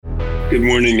Good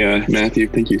morning, Matthew.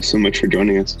 Thank you so much for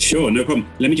joining us. Sure, no problem.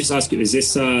 Let me just ask you, is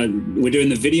this, we're doing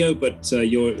the video, but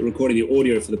you're recording the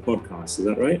audio for the podcast, is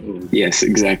that right? Or? Yes,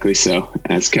 exactly so.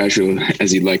 As casual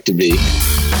as you'd like to be.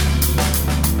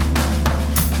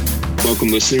 Welcome,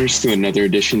 listeners, to another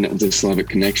edition of the Slavic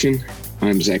Connection.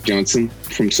 I'm Zach Johnson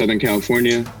from Southern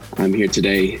California. I'm here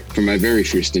today for my very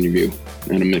first interview,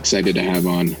 and I'm excited to have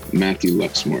on Matthew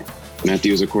Luxmoore.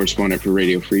 Matthew is a correspondent for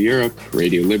Radio Free Europe,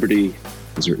 Radio Liberty,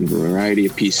 has written a variety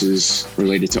of pieces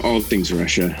related to all things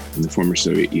Russia and the former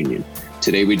Soviet Union.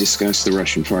 Today we discuss the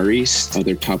Russian Far East,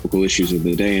 other topical issues of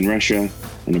the day in Russia,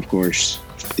 and of course,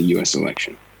 the US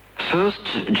election. First,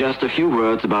 just a few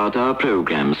words about our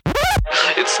programs.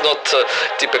 It's not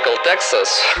typical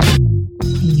Texas.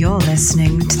 You're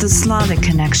listening to the Slavic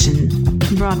Connection,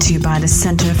 brought to you by the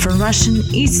Center for Russian,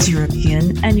 East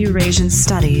European, and Eurasian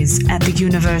Studies at the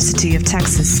University of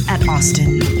Texas at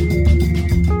Austin.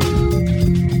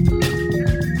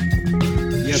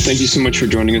 Yeah, thank you so much for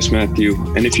joining us, Matthew.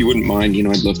 And if you wouldn't mind,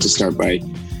 I'd love to start by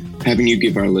having you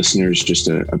give our listeners just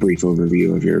a brief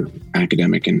overview of your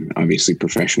academic and obviously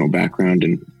professional background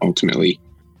and ultimately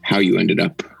how you ended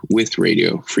up with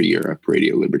Radio Free Europe,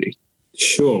 Radio Liberty.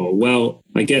 Sure. Well,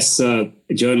 I guess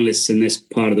journalists in this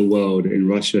part of the world, in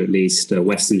Russia at least,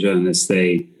 Western journalists,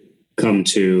 they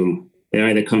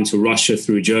either come to Russia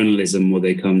through journalism or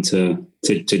they come to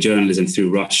journalism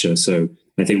through Russia. So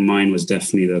I think mine was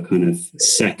definitely the kind of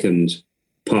second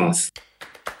path.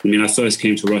 I mean, I first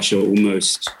came to Russia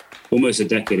almost a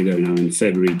decade ago now, in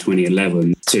February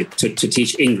 2011, to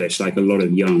teach English, like a lot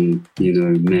of young,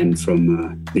 men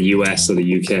from the US or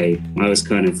the UK.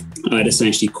 I'd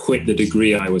essentially quit the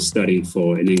degree I was studying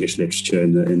for in English literature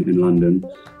in London,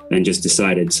 and just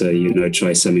decided to,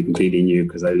 try something completely new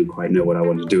because I didn't quite know what I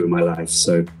wanted to do in my life.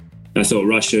 So I thought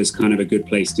Russia is kind of a good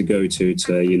place to go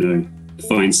to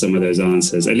find some of those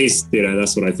answers. At least,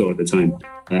 that's what I thought at the time.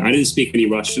 I didn't speak any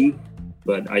Russian,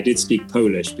 but I did speak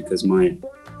Polish because my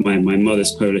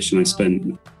mother's Polish, and I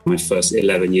spent my first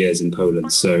 11 years in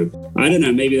Poland. So I don't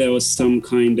know, maybe there was some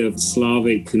kind of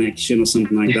Slavic connection or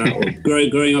something like that. Or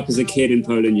growing up as a kid in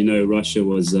Poland, Russia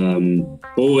was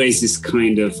always this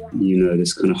kind of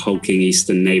hulking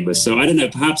Eastern neighbor. So I don't know,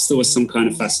 perhaps there was some kind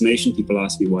of fascination. People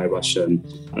ask me why Russia, and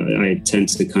I tend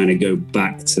to kind of go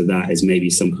back to that as maybe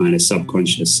some kind of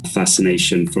subconscious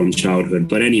fascination from childhood.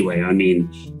 But anyway, I mean,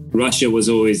 Russia was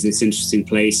always this interesting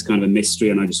place, kind of a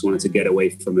mystery, and I just wanted to get away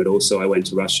from it. Also, I went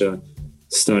to Russia,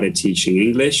 started teaching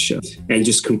English, and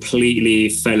just completely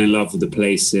fell in love with the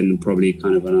place in probably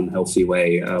kind of an unhealthy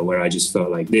way, where I just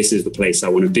felt like this is the place I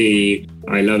want to be.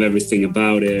 I love everything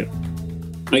about it.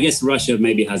 I guess Russia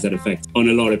maybe has that effect on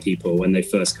a lot of people when they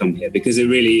first come here, because it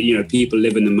really, people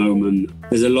live in the moment.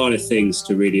 There's a lot of things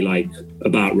to really like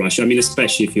about Russia. I mean,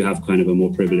 especially if you have kind of a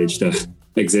more privileged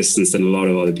existence than a lot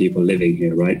of other people living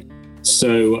here, right?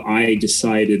 So I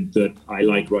decided that I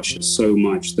like Russia so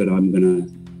much that I'm going to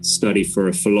study for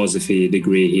a philosophy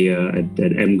degree here at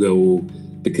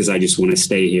MGU, because I just want to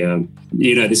stay here.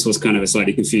 This was kind of a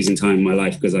slightly confusing time in my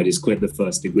life because I just quit the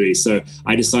first degree. So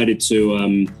I decided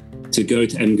to go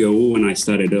to MGU, and I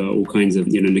started all kinds of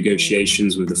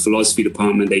negotiations with the philosophy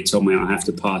department. They told me I have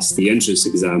to pass the entrance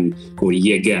exam called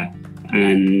YEGE.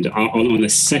 And on the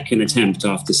second attempt,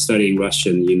 after studying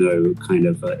Russian, kind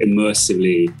of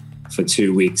immersively for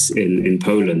 2 weeks in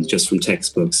Poland, just from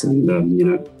textbooks, and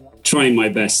trying my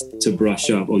best to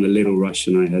brush up on the little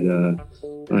Russian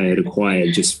I had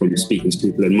acquired just from speaking to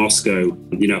people in Moscow,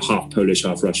 half Polish,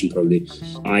 half Russian probably.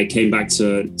 I came back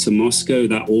to Moscow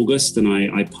that August, and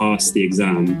I passed the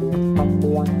exam.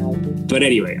 But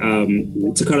anyway,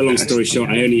 to cut a long story short,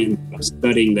 I only ended up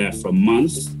studying there for a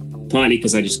month. Partly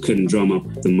because I just couldn't drum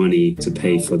up the money to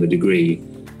pay for the degree,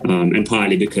 and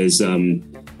partly because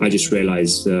I just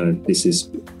realized this is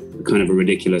kind of a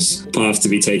ridiculous path to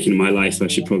be taking in my life. I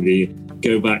should probably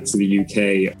go back to the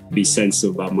UK, be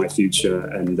sensible about my future,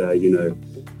 and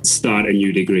start a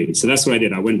new degree. So that's what I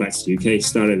did. I went back to the UK,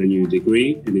 started a new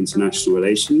degree in international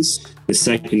relations, the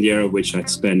second year of which I'd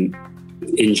spent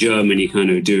in Germany kind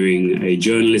of doing a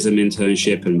journalism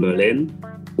internship in Berlin,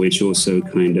 which also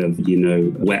kind of,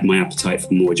 whet my appetite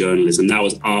for more journalism. That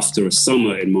was after a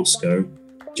summer in Moscow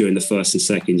during the first and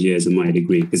second years of my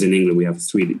degree, because in England we have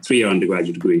three-year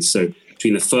undergraduate degrees. So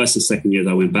between the first and second years,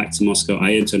 I went back to Moscow.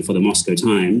 I interned for the Moscow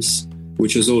Times,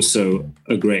 which was also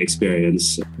a great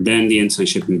experience. Then the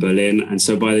internship in Berlin. And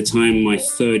so by the time my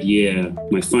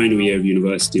final year of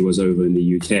university was over in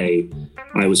the UK,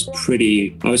 I was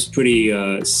pretty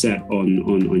set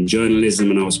on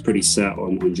journalism, and I was pretty set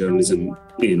on journalism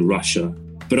in Russia.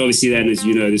 But obviously then, as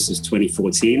you know, this is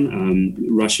 2014.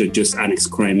 Russia just annexed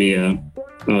Crimea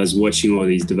I was watching all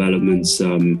these developments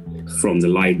from the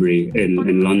library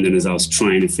in London as I was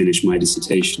trying to finish my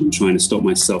dissertation and trying to stop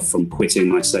myself from quitting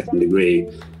my second degree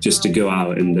just to go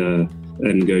out and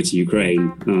go to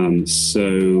Ukraine.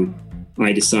 So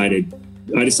I decided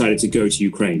to go to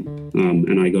Ukraine,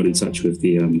 and I got in touch with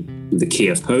the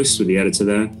Kiev Post, with the editor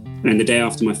there. And the day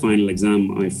after my final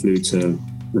exam, I flew to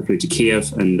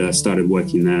Kiev and started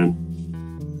working there.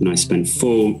 And I spent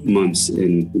 4 months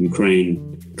in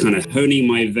Ukraine, kind of honing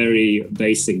my very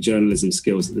basic journalism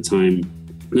skills at the time.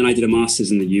 Then I did a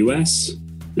master's in the US,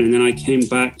 and then I came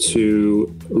back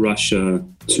to Russia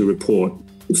to report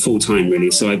full-time,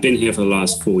 really. So I've been here for the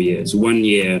last 4 years, 1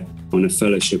 year on a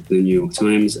fellowship with the New York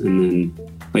Times, and then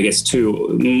I guess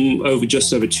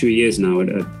just over 2 years now at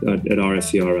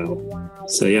RFE.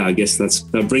 So yeah, I guess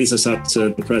that brings us up to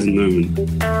the present moment.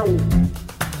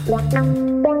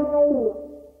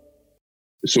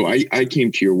 So I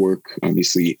came to your work,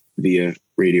 obviously, via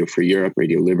Radio Free Europe,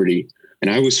 Radio Liberty, and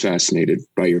I was fascinated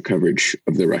by your coverage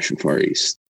of the Russian Far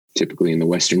East. Typically in the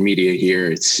Western media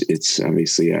here, it's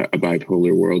obviously a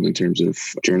bipolar world in terms of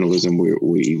journalism.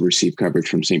 We receive coverage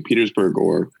from St. Petersburg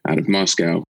or out of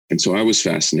Moscow. And so I was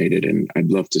fascinated, and I'd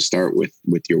love to start with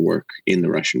your work in the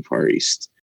Russian Far East.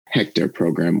 Hector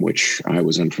program, which I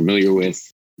was unfamiliar with.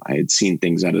 I had seen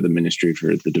things out of the Ministry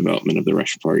for the Development of the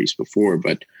Russian Far East before,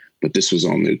 but this was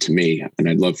all new to me. And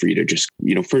I'd love for you to just,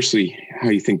 firstly, how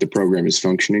you think the program is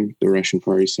functioning, the Russian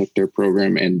Far East Hector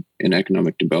program, and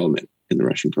economic development in the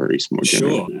Russian Far East more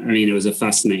generally. Sure. I mean, it was a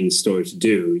fascinating story to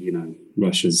do.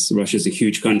 Russia's a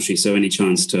huge country, so any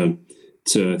chance to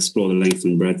explore the length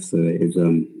and breadth is,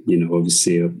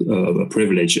 obviously a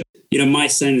privilege. My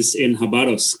sense in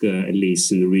Khabarovsk, at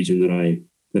least in the region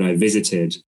that I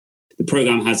visited, the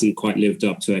program hasn't quite lived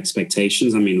up to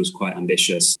expectations. I mean, it was quite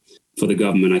ambitious for the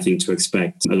government, I think, to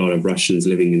expect a lot of Russians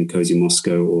living in cozy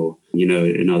Moscow or,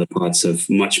 in other parts of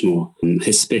much more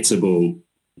hospitable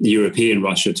European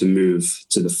Russia to move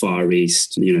to the Far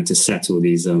East, to settle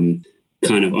these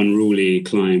kind of unruly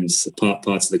climes,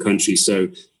 parts of the country. So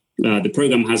the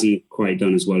program hasn't quite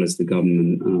done as well as the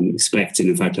government expected.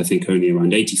 In fact, I think only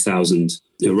around 80,000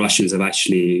 Russians have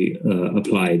actually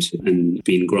applied and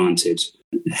been granted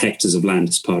hectares of land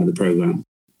as part of the program,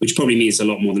 which probably means a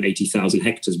lot more than 80,000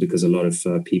 hectares because a lot of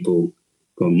people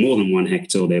got more than 1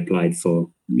 hectare. They applied for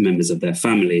members of their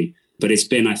family. But it's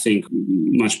been, I think,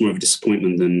 much more of a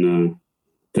disappointment than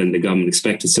the government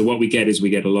expected. So what we get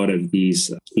a lot of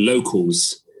these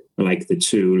locals, like the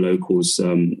two locals,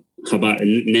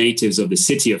 natives of the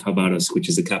city of Khabarovsk, which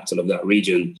is the capital of that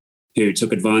region, who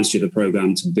took advantage of the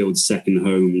program to build second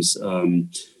homes,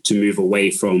 to move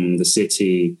away from the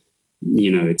city,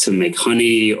 to make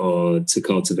honey or to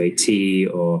cultivate tea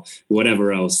or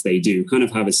whatever else they do, kind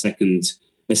of have a second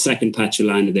patch of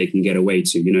land that they can get away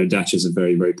to. Dachas are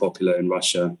very, very popular in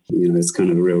Russia. It's kind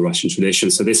of a real Russian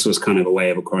tradition. So this was kind of a way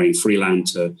of acquiring free land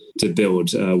to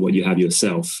build what you have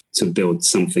yourself, to build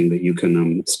something that you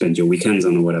can spend your weekends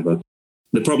on or whatever.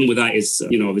 The problem with that is,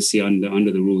 obviously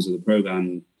under the rules of the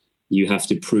program, you have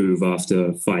to prove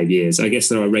after 5 years. I guess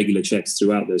there are regular checks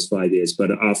throughout those 5 years,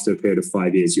 but after a period of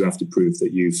 5 years, you have to prove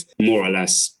that you've more or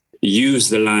less used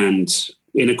the land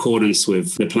in accordance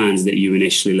with the plans that you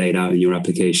initially laid out in your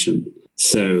application.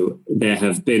 So there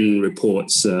have been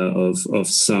reports of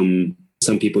some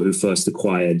people who first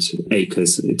acquired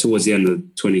acres towards the end of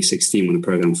 2016 when the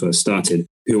program first started,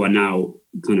 who are now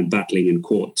kind of battling in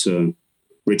court to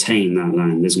retain that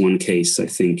land. There's one case, I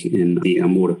think, in the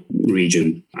Amur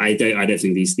region. I don't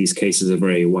think these cases are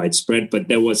very widespread, but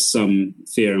there was some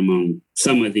fear among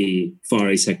some of the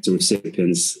Far East sector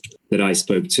recipients that I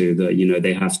spoke to that,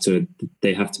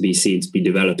 they have to be seen to be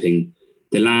developing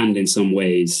the land in some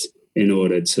ways in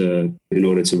order to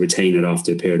retain it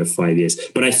after a period of 5 years.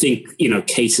 But I think,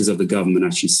 cases of the government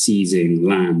actually seizing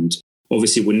land,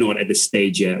 obviously we're not at the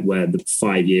stage yet where the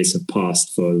 5 years have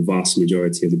passed for the vast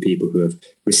majority of the people who have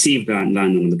received that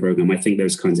land under the program. I think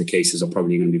those kinds of cases are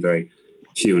probably going to be very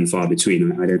few and far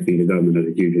between. I don't think the government has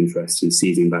a huge interest in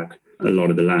seizing back a lot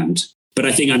of the land. But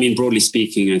I think, broadly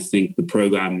speaking, I think the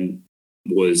program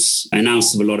was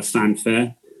announced with a lot of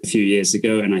fanfare a few years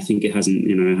ago, and I think it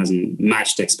hasn't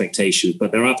matched expectations.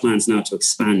 But there are plans now to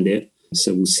expand it,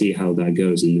 so we'll see how that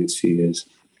goes in the next few years.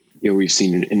 We've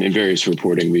seen in various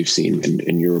reporting,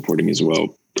 in your reporting as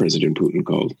well, President Putin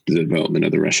called the development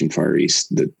of the Russian Far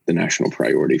East the national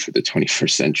priority for the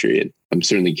 21st century. And I'm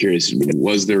certainly curious,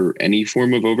 was there any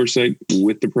form of oversight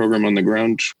with the program on the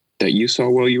ground that you saw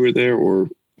while you were there, or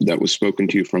that was spoken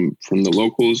to you from the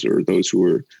locals or those who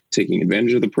were taking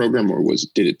advantage of the program, or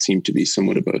did it seem to be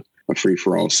somewhat of a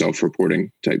free-for-all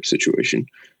self-reporting type situation?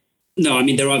 No, I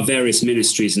mean, there are various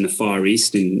ministries in the Far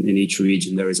East. In each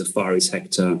region, there is a Far East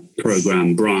Hector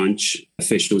program branch,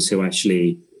 officials who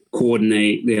actually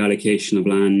coordinate the allocation of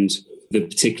land. The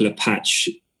particular patch,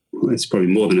 well, it's probably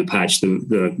more than a patch,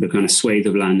 the kind of swathe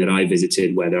of land that I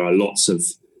visited where there are lots of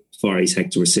Far East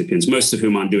Hector recipients, most of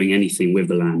whom aren't doing anything with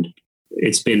the land.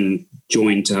 It's been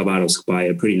joined to Khabarovsk by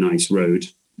a pretty nice road.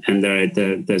 And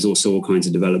there's also all kinds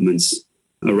of developments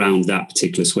around that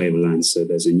particular swathe of land. So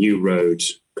there's a new road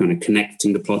kind of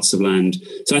connecting the plots of land.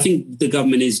 So I think the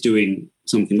government is doing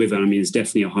something with it. I mean, it's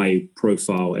definitely a high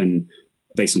profile and,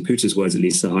 based on Putin's words, at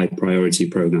least a high priority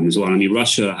program as well. I mean,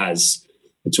 Russia has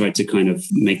tried to kind of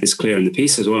make this clear in the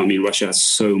piece as well. I mean, Russia has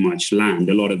so much land.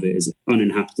 A lot of it is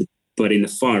uninhabited. But in the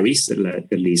Far East, at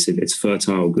least, it's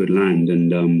fertile, good land.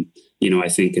 And, I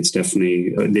think it's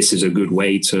definitely, this is a good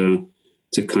way to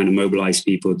kind of mobilize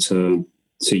people to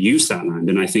use that land.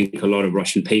 And I think a lot of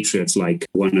Russian patriots, like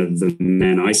one of the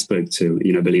men I spoke to,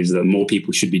 believes that more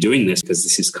people should be doing this because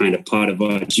this is kind of part of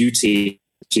our duty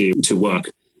to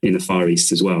work in the Far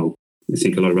East as well. I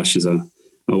think a lot of Russians are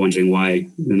wondering why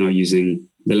they're not using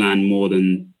the land more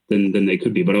than they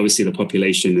could be. But obviously the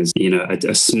population is,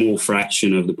 a small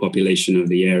fraction of the population of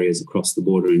the areas across the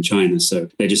border in China. So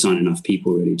there just aren't enough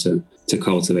people really to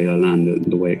cultivate our land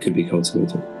the way it could be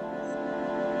cultivated.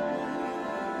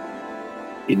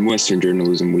 In Western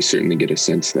journalism, we certainly get a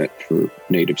sense that for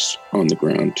natives on the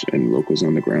ground and locals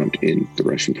on the ground in the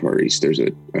Russian Far East, there's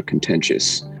a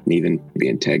contentious and even the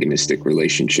antagonistic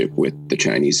relationship with the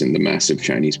Chinese and the massive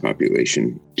Chinese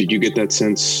population. Did you get that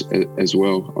sense as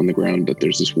well on the ground, that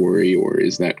there's this worry, or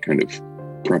is that kind of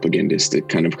propagandistic,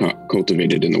 kind of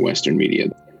cultivated in the Western media?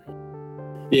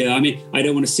 Yeah, I mean, I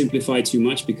don't want to simplify too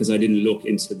much because I didn't look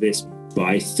into this, but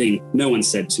I think no one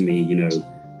said to me,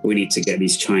 we need to get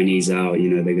these Chinese out,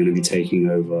 they're going to be taking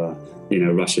over,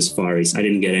 Russia's Far East. I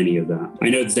didn't get any of that. I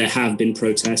know that there have been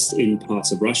protests in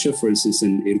parts of Russia. For instance,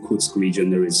 in Irkutsk region,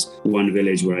 there is one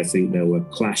village where I think there were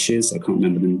clashes. I can't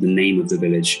remember the name of the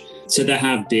village. So there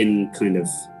have been kind of,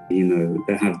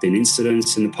 there have been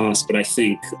incidents in the past, but I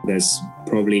think there's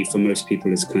probably, for most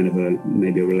people, it's kind of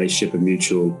maybe a relationship of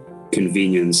mutual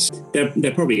convenience.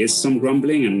 There probably is some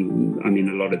grumbling, and I mean,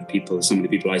 some of the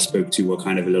people I spoke to were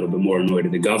kind of a little bit more annoyed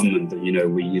at the government that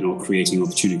we're not creating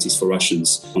opportunities for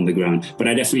Russians on the ground. But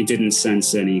I definitely didn't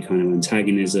sense any kind of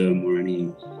antagonism or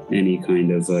any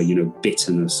kind of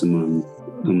bitterness among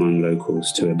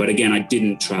locals to it. But again, I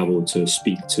didn't travel to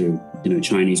speak to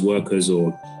Chinese workers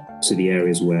or to the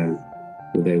areas where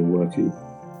they were working.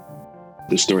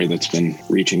 The story that's been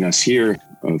reaching us here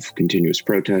of continuous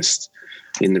protests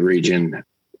in the region,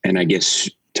 and I guess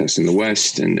to us in the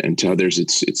West and to others,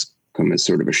 it's come as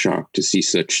sort of a shock to see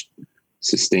such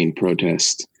sustained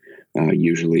protest.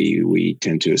 Usually we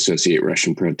tend to associate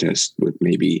Russian protest with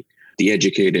maybe the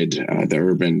educated, the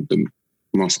urban, the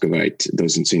Muscovite,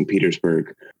 those in St.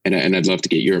 Petersburg. And I'd love to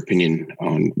get your opinion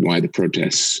on why the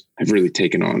protests have really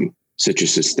taken on such a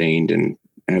sustained and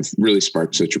have really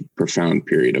sparked such a profound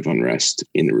period of unrest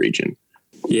in the region.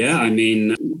 Yeah, I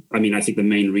mean, I think the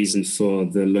main reason for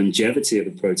the longevity of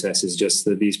the protest is just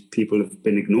that these people have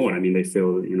been ignored. I mean, they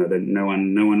feel, that no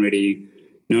one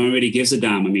really gives a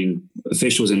damn. I mean,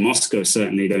 officials in Moscow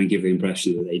certainly don't give the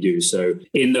impression that they do. So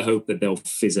in the hope that they'll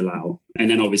fizzle out.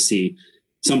 And then obviously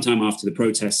sometime after the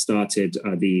protest started,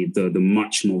 the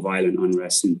much more violent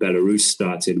unrest in Belarus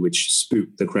started, which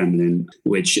spooked the Kremlin,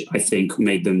 which I think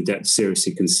made them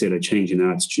seriously consider changing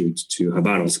their attitude to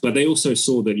Khabarovsk. But they also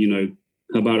saw that,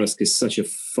 Khabarovsk is such a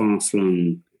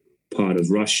far-flung part of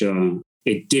Russia.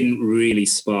 It didn't really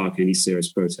spark any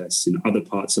serious protests in other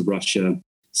parts of Russia.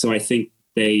 So I think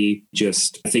they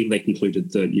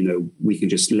concluded that, we can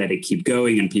just let it keep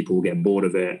going and people will get bored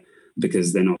of it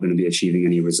because they're not going to be achieving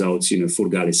any results.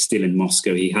 Furgal is still in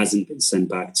Moscow. He hasn't been sent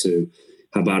back to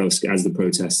Khabarovsk as the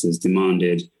protesters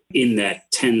demanded, in their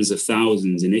tens of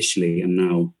thousands initially, and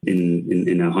now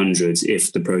in their hundreds,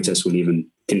 if the protests will even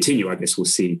continue. I guess we'll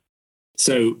see.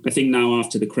 So I think now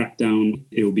after the crackdown,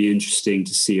 it will be interesting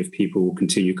to see if people will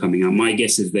continue coming out. My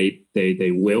guess is they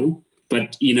will.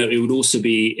 But, it would also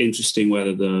be interesting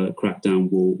whether the crackdown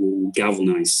will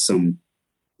galvanize some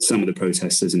of the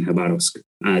protesters in Khabarovsk,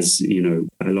 as,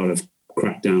 a lot of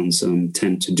crackdowns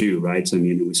tend to do, right? I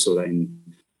mean, we saw that in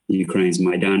Ukraine's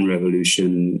Maidan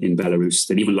revolution, in Belarus,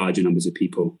 that even larger numbers of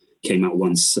people came out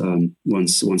once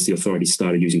the authorities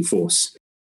started using force.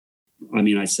 I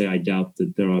mean, I doubt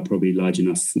that there are probably large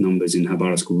enough numbers in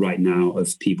Khabarovsk right now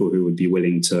of people who would be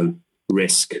willing to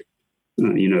risk,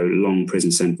 long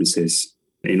prison sentences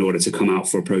in order to come out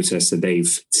for a protest that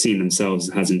they've seen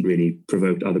themselves hasn't really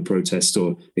provoked other protests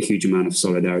or a huge amount of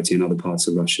solidarity in other parts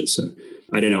of Russia. So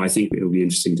I don't know. I think it'll be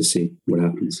interesting to see what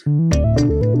happens.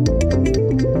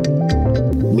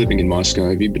 Living in Moscow,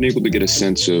 have you been able to get a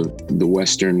sense of the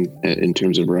Western, in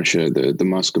terms of Russia, the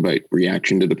Muscovite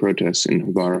reaction to the protests in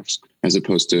Khabarovsk, as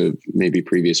opposed to maybe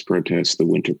previous protests, the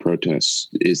winter protests?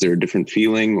 Is there a different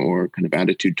feeling or kind of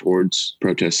attitude towards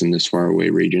protests in this faraway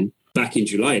region? Back in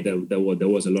July, there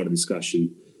was a lot of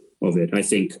discussion of it. I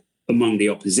think among the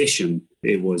opposition,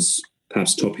 it was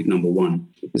perhaps topic number one.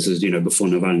 This is, before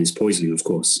Navalny's poisoning, of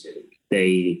course.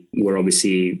 They were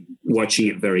obviously watching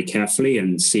it very carefully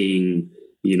and seeing,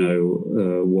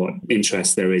 what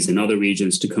interest there is in other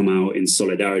regions to come out in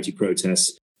solidarity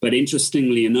protests. But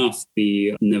interestingly enough,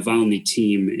 the Navalny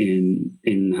team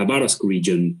in Khabarovsk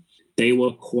region, they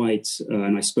were quite,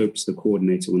 and I spoke to the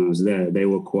coordinator when I was there, they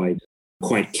were quite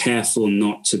careful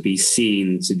not to be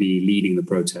seen to be leading the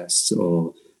protests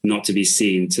or not to be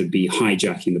seen to be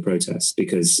hijacking the protests,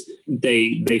 because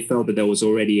they felt that there was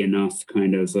already enough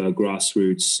kind of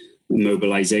grassroots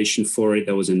mobilization for it.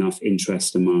 There was enough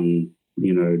interest among,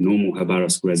 normal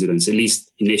Khabarovsk residents, at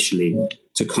least initially,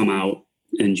 to come out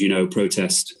and,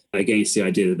 protest against the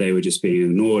idea that they were just being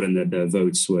ignored and that their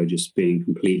votes were just being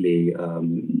completely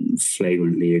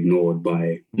flagrantly ignored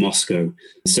by Moscow.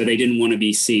 So they didn't want to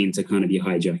be seen to kind of be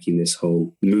hijacking this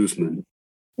whole movement.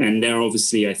 And they're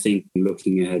obviously, I think,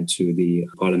 looking ahead to the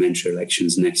parliamentary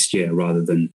elections next year, rather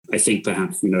than, I think,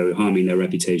 perhaps, harming their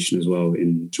reputation as well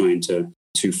in trying to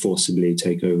forcibly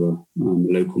take over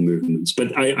local movements.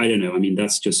 But I don't know. I mean,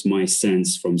 that's just my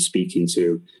sense from speaking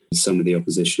to some of the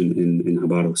opposition in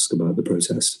Khabarovsk about the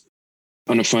protest.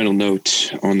 On a final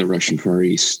note on the Russian Far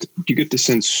East, do you get the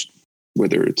sense,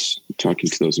 whether it's talking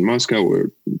to those in Moscow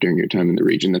or during your time in the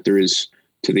region, that there is,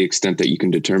 to the extent that you can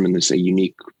determine this, a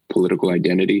unique political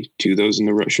identity to those in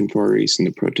the Russian Far East, and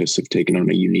the protests have taken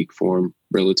on a unique form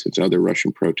relative to other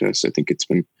Russian protests? I think it's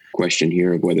been question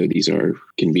here of whether these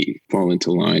can fall into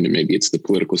line, and maybe it's the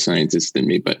political scientist in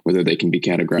me, but whether they can be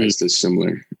categorized as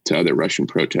similar to other Russian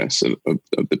protests of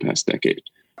the past decade.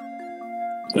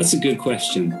 That's a good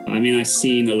question. I mean, I've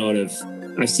seen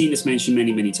this mentioned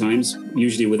many, many times,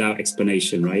 usually without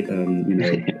explanation, right?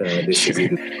 This is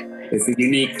it's a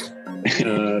unique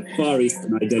Far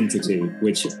Eastern identity,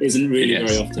 which isn't really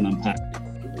very often unpacked.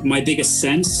 My biggest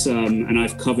sense, and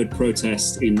I've covered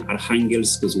protests in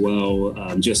Arkhangelsk as well,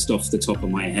 just off the top of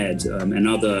my head, and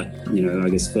other, I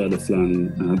guess further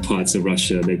flung parts of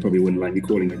Russia. They probably wouldn't like me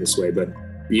calling it this way, but,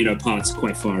 parts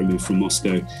quite far removed from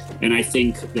Moscow. And I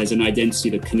think there's an identity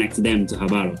that connects them to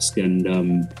Khabarovsk. And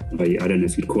I don't know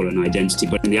if you'd call it an identity,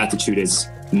 but the attitude is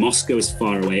Moscow is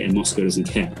far away and Moscow doesn't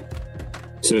care.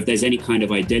 So if there's any kind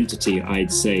of identity,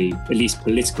 I'd say, at least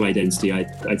political identity,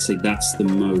 I'd say that's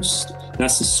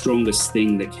the strongest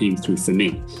thing that came through for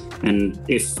me. And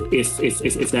if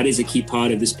that is a key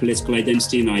part of this political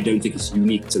identity, and I don't think it's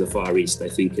unique to the Far East, I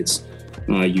think it's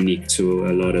unique to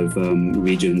a lot of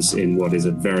regions in what is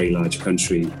a very large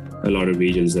country, a lot of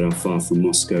regions that are far from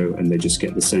Moscow, and they just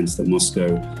get the sense that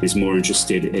Moscow is more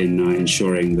interested in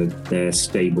ensuring that they're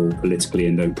stable politically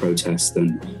and don't protest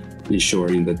than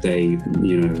ensuring that they,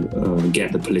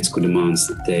 get the political demands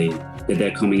that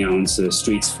they're coming out onto the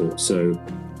streets for. So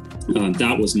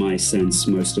that was my sense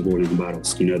most of all in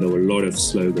Khabarovsk. There were a lot of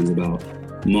slogans about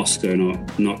Moscow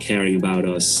not caring about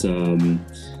us. And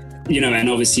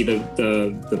obviously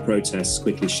the protests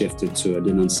quickly shifted to a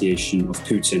denunciation of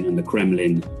Putin and the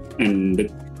Kremlin, and the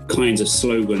kinds of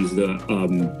slogans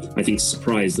that I think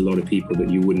surprised a lot of people that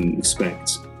you wouldn't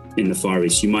expect in the Far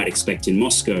East. You might expect in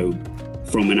Moscow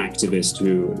from an activist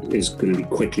who is going to be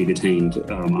quickly detained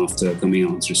after coming out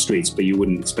onto the streets, but you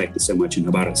wouldn't expect it so much in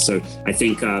Khabarovsk. So I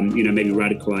think, maybe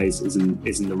radicalize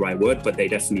isn't the right word, but they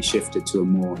definitely shifted to a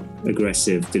more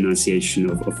aggressive denunciation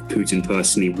of Putin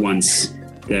personally once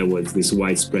there was this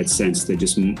widespread sense that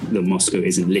that Moscow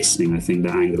isn't listening. I think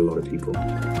that angered a lot of people.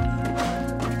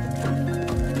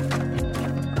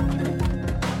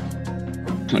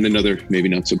 On another, maybe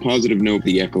not so positive note,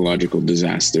 the ecological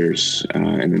disasters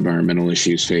and environmental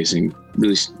issues facing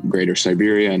really greater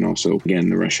Siberia and also, again,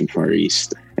 the Russian Far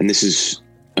East. And this is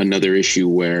another issue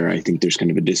where I think there's kind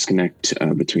of a disconnect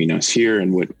between us here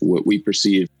and what we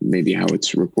perceive, maybe how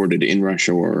it's reported in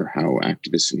Russia or how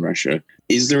activists in Russia.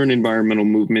 Is there an environmental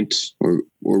movement or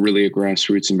really a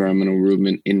grassroots environmental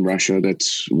movement in Russia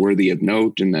that's worthy of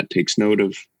note and that takes note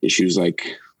of issues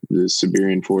like the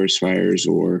Siberian forest fires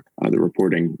or the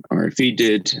reporting RFE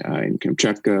did in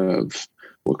Kamchatka of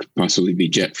what could possibly be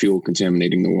jet fuel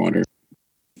contaminating the water?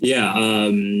 Yeah,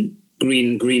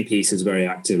 Greenpeace is very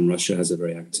active and Russia has a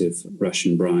very active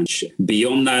Russian branch.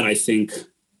 Beyond that, I think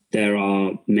there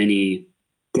are many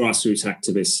grassroots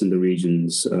activists in the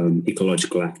regions,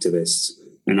 ecological activists,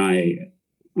 and I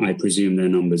I presume their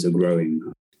numbers are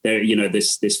growing. There,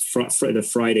 the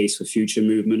Fridays for Future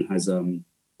movement has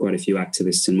quite a few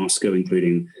activists in Moscow,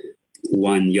 including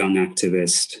one young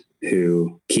activist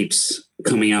who keeps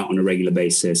coming out on a regular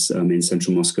basis in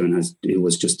central Moscow and he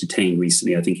was just detained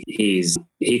recently. I think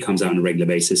he comes out on a regular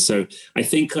basis. So I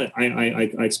think I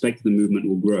expect the movement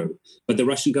will grow. But the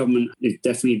Russian government, it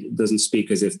definitely doesn't speak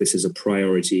as if this is a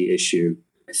priority issue.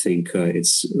 I think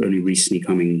it's only recently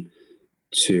coming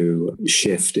to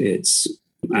shift its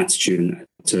attitude and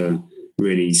to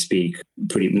really speak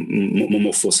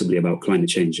more forcibly about climate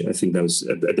change. I think that was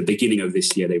at the beginning of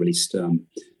this year, they released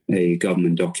a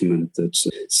government document that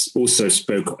also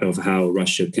spoke of how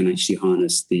Russia can actually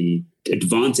harness the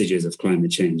advantages of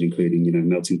climate change, including,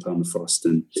 melting permafrost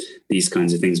and these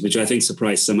kinds of things, which I think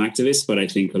surprised some activists. But I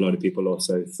think a lot of people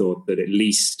also thought that at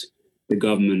least the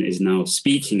government is now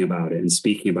speaking about it and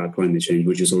speaking about climate change,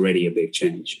 which is already a big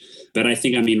change. But I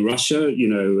think, Russia,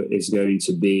 is going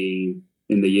to be,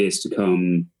 in the years to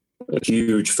come, a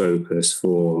huge focus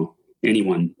for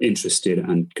anyone interested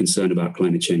and concerned about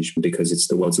climate change, because it's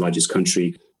the world's largest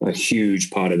country. A huge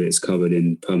part of it is covered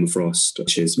in permafrost,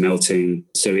 which is melting.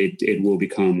 So it will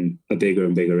become a bigger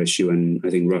and bigger issue. And I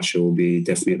think Russia will be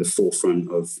definitely at the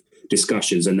forefront of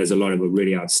discussions. And there's a lot of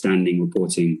really outstanding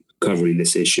reporting covering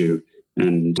this issue.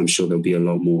 And I'm sure there'll be a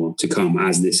lot more to come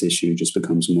as this issue just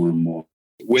becomes more and more.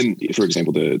 When, for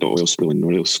example, the oil spill in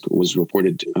Norilsk was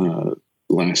reported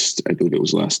I believe it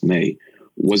was last May,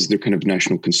 was there kind of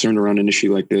national concern around an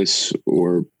issue like this,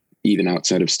 or even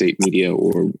outside of state media,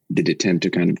 or did it tend to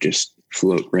kind of just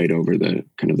float right over the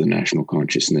kind of the national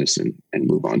consciousness and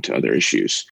move on to other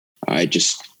issues? I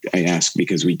ask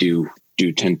because we do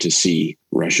tend to see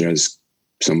Russia as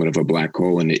somewhat of a black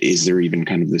hole. And is there even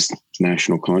kind of this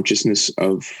national consciousness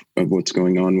of what's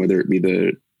going on, whether it be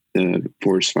the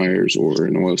forest fires or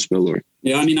an oil spill? Or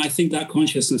yeah, I think that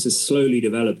consciousness is slowly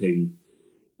developing.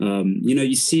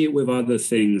 You see it with other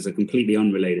things, a completely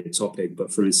unrelated topic,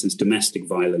 but for instance, domestic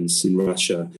violence in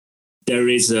Russia. There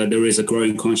is a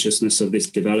growing consciousness of this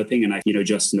developing, and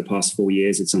just in the past 4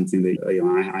 years, it's something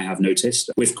that I have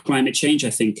noticed. With climate change, I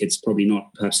think it's probably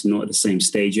perhaps not at the same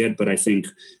stage yet, but I think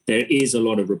there is a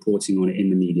lot of reporting on it in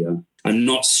the media. I'm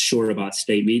not sure about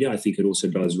state media. I think it also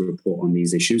does report on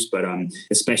these issues, but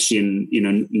especially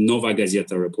in Nova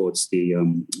Gazeta reports the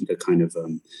kind of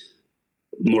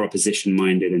more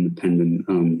opposition-minded independent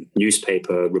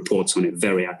newspaper reports on it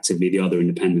very actively. The other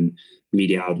independent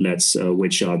media outlets,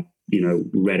 which are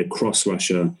read across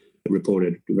Russia,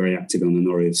 reported very active on the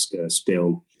Norilsk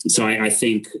spill. So I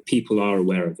think people are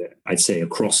aware of it, I'd say,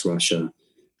 across Russia.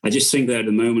 I just think that at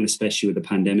the moment, especially with the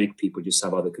pandemic, people just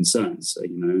have other concerns.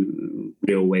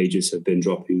 Real wages have been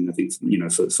dropping, I think,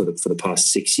 for the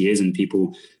past 6 years, and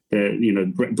people,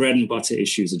 bread and butter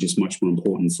issues are just much more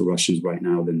important for Russians right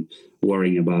now than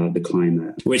worrying about the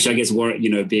climate, which I guess,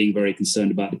 being very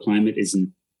concerned about the climate is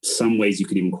in some ways you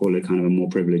could even call it kind of a more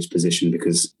privileged position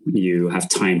because you have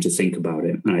time to think about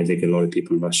it. And I think a lot of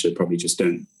people in Russia probably just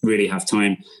don't really have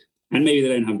time. And maybe they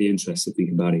don't have the interest to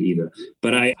think about it either.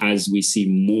 But as we see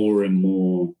more and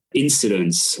more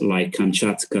incidents like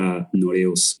Kamchatka,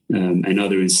 Norilsk, and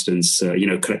other incidents,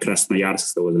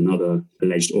 Krasnoyarsk, there was another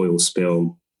alleged oil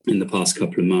spill in the past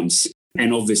couple of months.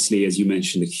 And obviously, as you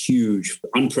mentioned, the huge,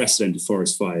 unprecedented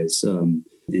forest fires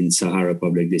in Sahara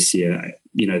Republic this year.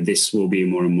 This will be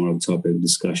more and more of a topic of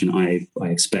discussion, I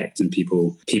expect, and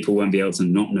people won't be able to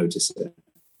not notice it.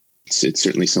 It's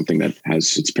certainly something that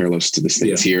has its parallels to the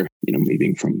States here.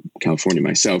 Moving from California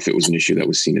myself, it was an issue that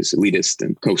was seen as elitist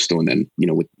and coastal. And then,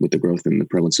 with the growth and the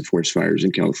prevalence of forest fires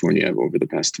in California over the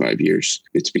past 5 years,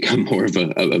 it's become more of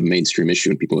a mainstream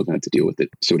issue and people have had to deal with it.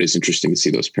 So it is interesting to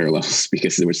see those parallels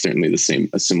because there was certainly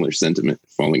a similar sentiment,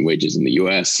 falling wages in the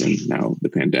US and now the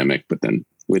pandemic. But then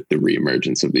with the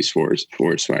reemergence of these forest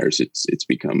fires, it's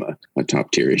become a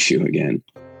top tier issue again.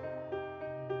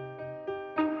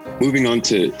 Moving on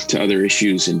to other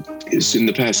issues, and in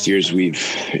the past years,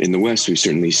 in the West, we've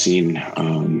certainly seen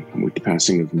with the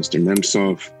passing of Mr.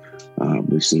 Nemtsov,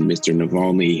 we've seen Mr.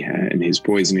 Navalny and his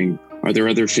poisoning. Are there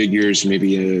other figures,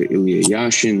 maybe Ilya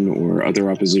Yashin or other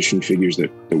opposition figures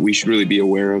that we should really be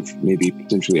aware of, maybe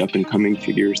potentially up-and-coming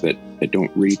figures that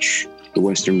don't reach the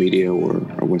Western media or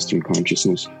our Western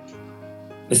consciousness?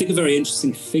 I think a very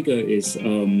interesting figure is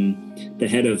the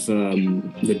head of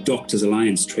the Doctors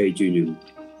Alliance trade union,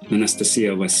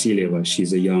 Anastasia Vasilyeva.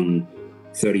 She's a young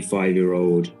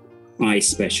 35-year-old eye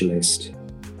specialist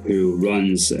who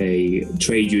runs a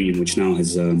trade union which now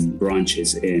has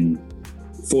branches in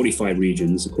 45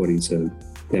 regions, according to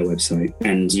their website,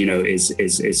 and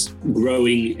is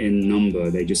growing in number.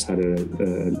 They just had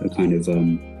a kind of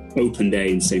open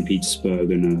day in St.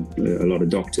 Petersburg, and a lot of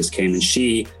doctors came. And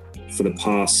she, for the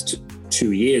past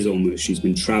 2 years almost, she's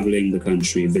been traveling the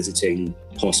country, visiting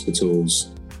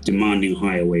hospitals, demanding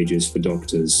higher wages for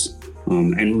doctors,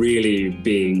 and really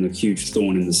being a huge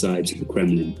thorn in the side to the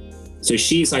Kremlin. So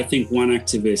she's, I think, one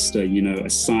activist,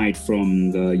 aside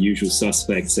from the usual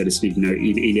suspects, so to speak,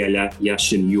 Ilya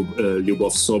Yashin,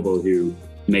 Lyubov Sobol, who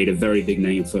made a very big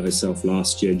name for herself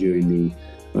last year during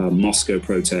the Moscow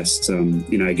protests,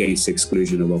 against the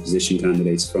exclusion of opposition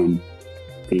candidates from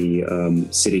the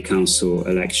city council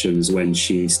elections when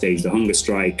she staged a hunger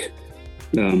strike.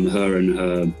 Her and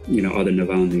her, other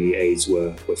Navalny aides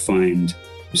were fined.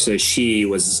 So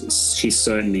she's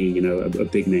certainly, a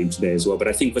big name today as well. But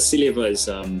I think Vassilieva is,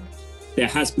 there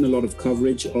has been a lot of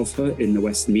coverage of her in the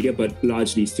Western media, but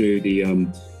largely through the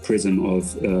prism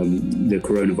of the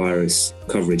coronavirus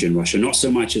coverage in Russia. Not so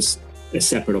much as a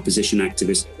separate opposition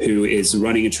activist who is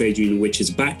running a trade union which is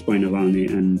backed by Navalny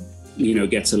and,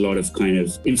 gets a lot of kind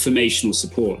of informational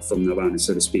support from Navalny,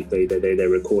 so to speak. They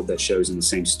record their shows in the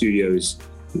same studios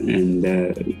and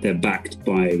they're backed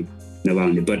by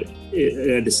Navalny. But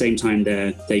at the same time,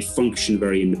 they function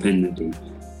very independently.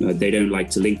 They don't like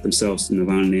to link themselves to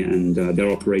Navalny, and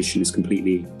their operation is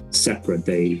completely separate.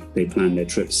 They plan their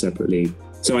trips separately.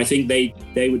 So I think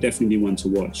they would definitely be one to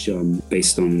watch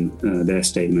based on their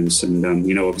statements. And,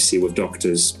 obviously with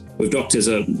doctors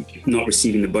are not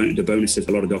receiving the bonuses,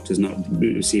 a lot of doctors not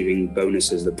receiving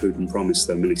bonuses that Putin promised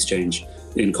them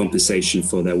in compensation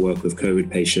for their work with COVID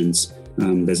patients.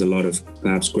 There's a lot of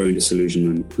perhaps growing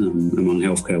disillusionment among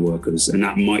healthcare workers, and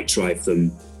that might drive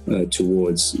them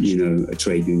towards, a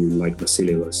trade union like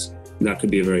Vassilieva's. That could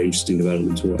be a very interesting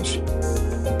development to watch.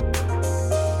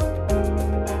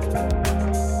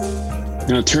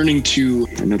 Now, turning to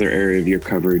another area of your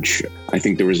coverage, I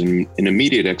think there was an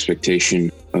immediate expectation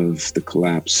of the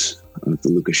collapse of the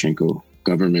Lukashenko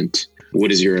government.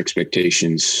 What is your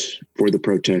expectations for the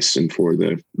protests and for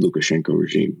the Lukashenko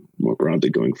regime more broadly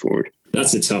going forward?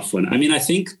 That's a tough one. I mean, I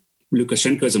think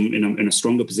Lukashenko is in a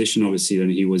stronger position, obviously, than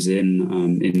he was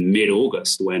in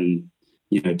mid-August when,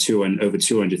 over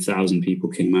 200,000 people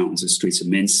came out onto the streets of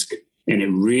Minsk. And it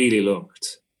really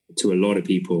looked to a lot of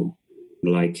people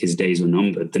like his days were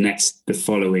numbered. The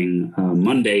following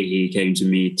Monday, he came to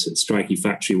meet striking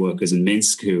factory workers in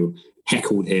Minsk who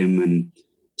heckled him and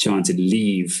chanted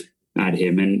 "leave" at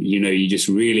him. And, you just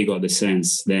really got the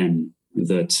sense then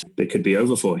that it could be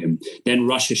over for him. Then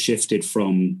Russia shifted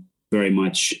from very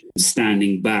much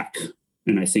standing back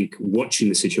and I think watching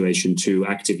the situation to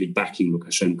actively backing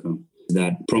Lukashenko.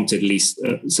 That prompted at least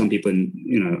some people,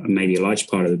 maybe a large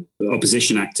part of the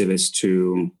opposition activists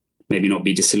to maybe not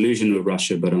be disillusioned with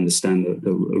Russia, but understand that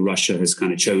Russia has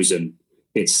kind of chosen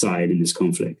its side in this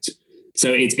conflict.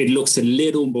 So it looks a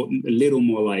little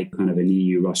more like kind of an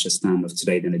EU-Russia standoff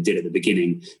today than it did at the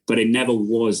beginning. But it never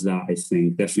was that, I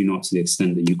think, definitely not to the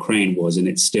extent that Ukraine was. And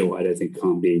it still, I don't think,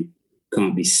 can't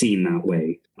be seen that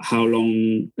way. How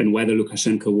long and whether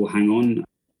Lukashenko will hang on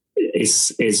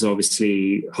is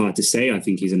obviously hard to say. I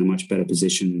think he's in a much better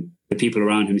position. The people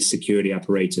around him, his security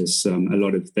apparatus, a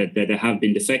lot of there have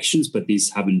been defections, but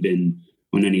these haven't been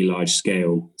on any large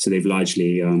scale. So they've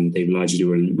largely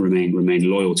remained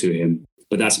loyal to him.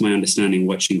 But that's my understanding,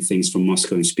 watching things from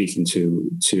Moscow and speaking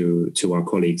to our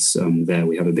colleagues there.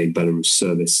 We have a big Belarus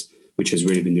service, which has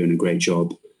really been doing a great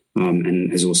job.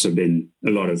 And has also been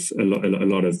a lot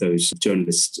of those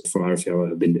journalists for RFE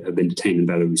have been detained in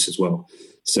Belarus as well.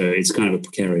 So it's kind of a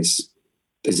precarious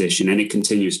position, and it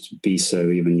continues to be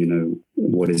so. Even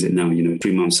what is it now? 3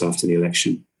 months after the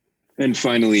election. And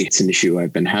finally, it's an issue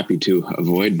I've been happy to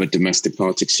avoid, but domestic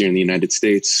politics here in the United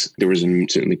States. There was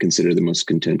certainly considered the most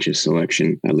contentious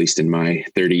election, at least in my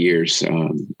 30 years.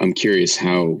 I'm curious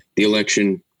how the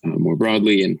election more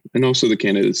broadly and also the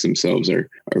candidates themselves are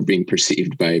being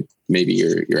perceived by maybe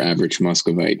your average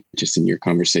Muscovite, just in your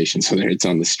conversations, whether it's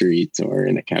on the street or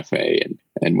in a cafe,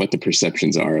 and what the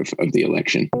perceptions are of the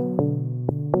election.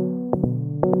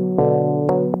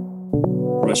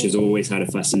 Russia's always had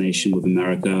a fascination with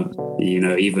America,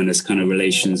 even as kind of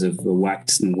relations have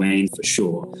waxed and waned, for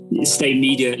sure. State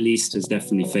media, at least, has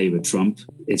definitely favored Trump.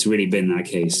 It's really been that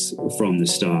case from the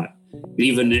start.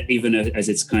 Even as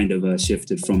it's kind of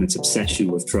shifted from its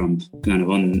obsession with Trump, kind of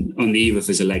on the eve of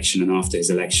his election and after his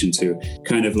election, to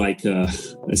kind of like a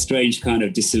strange kind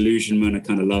of disillusionment, a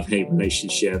kind of love-hate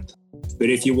relationship. But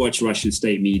if you watch Russian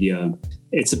state media,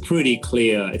 it's a pretty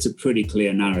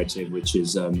clear narrative, which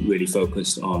is really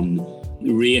focused on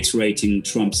reiterating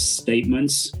Trump's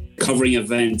statements, covering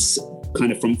events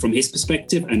kind of from his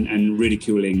perspective, and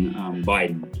ridiculing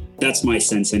Biden. That's my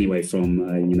sense anyway from,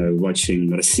 watching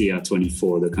Russia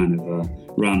 24, the kind of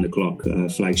round-the-clock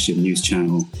flagship news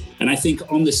channel. And I think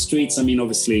on the streets, I mean,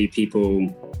 obviously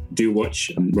people do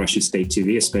watch Russian state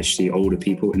TV, especially older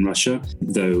people in Russia.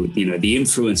 Though, the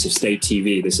influence of state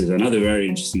TV, this is another very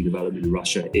interesting development in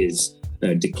Russia, is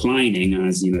declining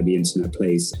as, the internet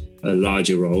plays a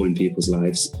larger role in people's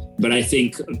lives. But I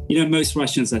think, most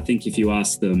Russians, I think if you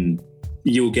ask them,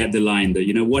 you'll get the line that,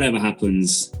 whatever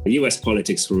happens, US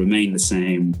politics will remain the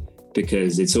same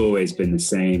because it's always been the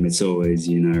same. It's always,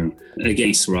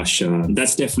 against Russia.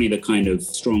 That's definitely the kind of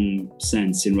strong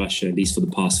sense in Russia, at least for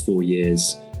the past 4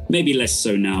 years. Maybe less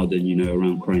so now than,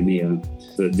 around Crimea.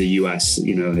 The US,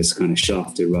 has kind of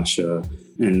shafted Russia.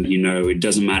 And, it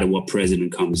doesn't matter what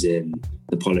president comes in,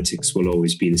 the politics will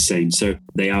always be the same. So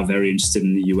they are very interested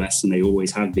in the US and they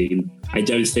always have been. I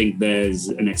don't think there's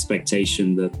an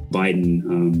expectation that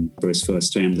Biden, for his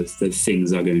first term, that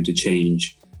things are going to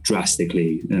change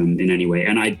drastically in any way.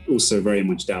 And I also very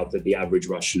much doubt that the average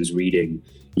Russian is reading,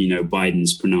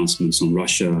 Biden's pronouncements on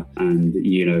Russia and,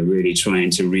 really trying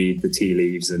to read the tea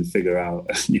leaves and figure out,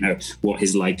 what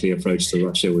his likely approach to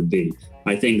Russia would be.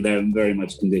 I think they're very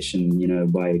much conditioned,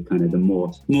 by kind of the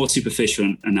more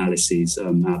superficial analyses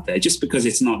out there, just because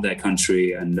it's not their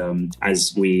country. And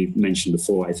as we mentioned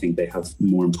before, I think they have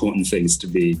more important things to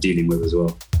be dealing with as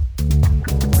well.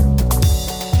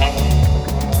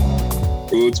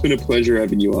 Well, it's been a pleasure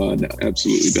having you on.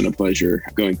 Absolutely been a pleasure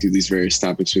going through these various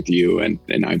topics with you. And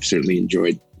I've certainly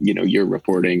enjoyed, your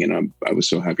reporting. And I was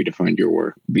so happy to find your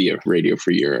work via Radio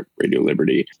Free Europe, Radio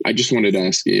Liberty. I just wanted to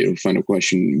ask you a final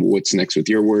question. What's next with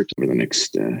your work over the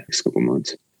next couple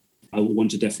months? I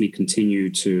want to definitely continue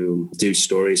to do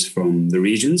stories from the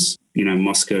regions.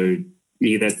 Moscow,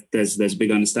 there's a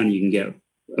big understanding you can get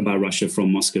about Russia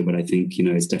from Moscow, but I think,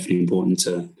 it's definitely important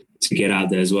to get out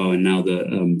there as well. And now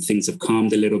that things have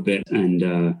calmed a little bit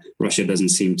and Russia doesn't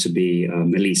seem to be,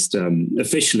 at least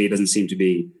officially, doesn't seem to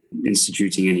be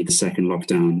instituting any second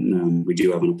lockdown, we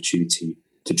do have an opportunity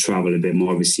to travel a bit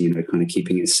more, obviously, kind of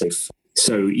keeping it safe.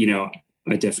 So,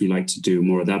 I definitely like to do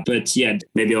more of that. But yeah,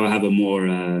 maybe I'll have a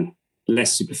more,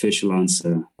 less superficial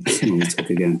answer when we talk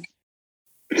again.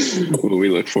 Well, we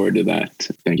look forward to that.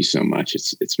 Thank you so much.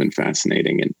 It's been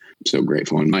fascinating, and I'm so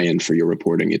grateful on my end for your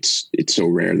reporting. It's so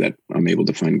rare that I'm able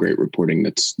to find great reporting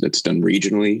that's done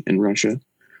regionally in Russia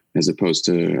as opposed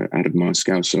to out of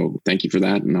Moscow. So thank you for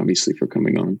that, and obviously for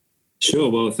coming on. Sure.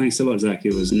 Well, thanks a lot, Zach.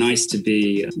 It was nice to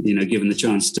be, given the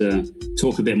chance to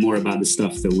talk a bit more about the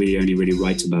stuff that we only really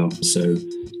write about. So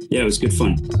yeah, it was good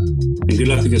fun, and good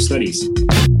luck with your studies.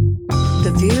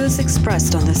 The views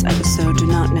expressed on this episode do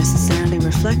not necessarily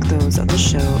reflect those of the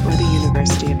show or the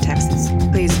University of Texas.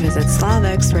 Please visit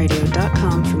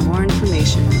slavexradio.com for more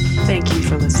information. Thank you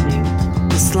for listening.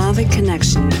 The Slavic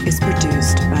Connection is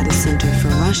produced by the Center for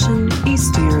Russian,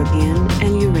 East European,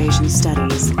 and Eurasian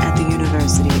Studies at the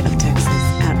University of Texas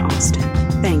at Austin.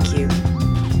 Thank you.